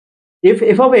If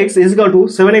f of x is equal to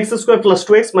 7x square plus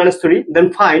 2x minus 3,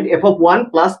 then find f of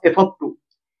 1 plus f of 2.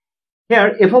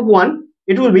 Here f of 1,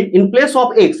 it will be in place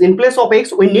of x. In place of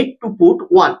x, we need to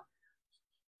put 1.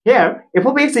 Here f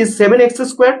of x is 7x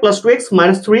square plus 2x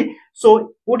minus 3.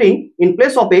 So putting in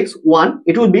place of x 1,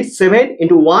 it will be 7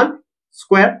 into 1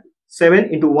 square,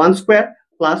 7 into 1 square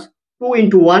plus 2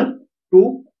 into 1,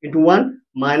 2 into 1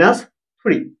 minus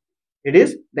 3. It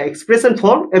is the expression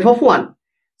for f of 1.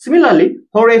 Similarly,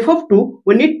 for f of 2,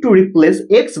 we need to replace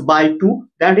x by 2.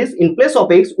 That is, in place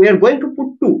of x, we are going to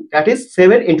put 2. That is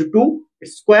 7 into 2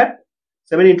 square,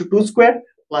 7 into 2 square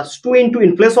plus 2 into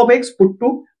in place of x, put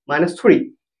 2 minus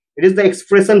 3. It is the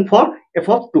expression for f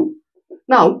of 2.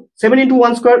 Now, 7 into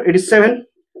 1 square, it is 7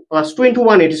 plus 2 into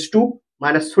 1, it is 2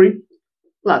 minus 3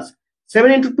 plus 7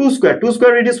 into 2 square. 2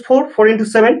 square, it is 4. 4 into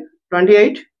 7,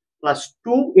 28 plus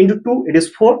 2 into 2, it is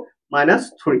 4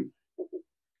 minus 3.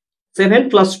 7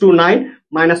 plus 2, 9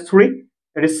 minus 3,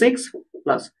 it is 6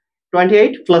 plus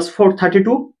 28 plus 4,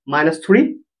 32 minus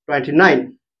 3,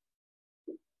 29,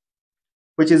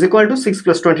 which is equal to 6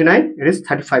 plus 29, it is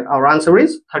 35. Our answer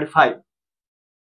is 35.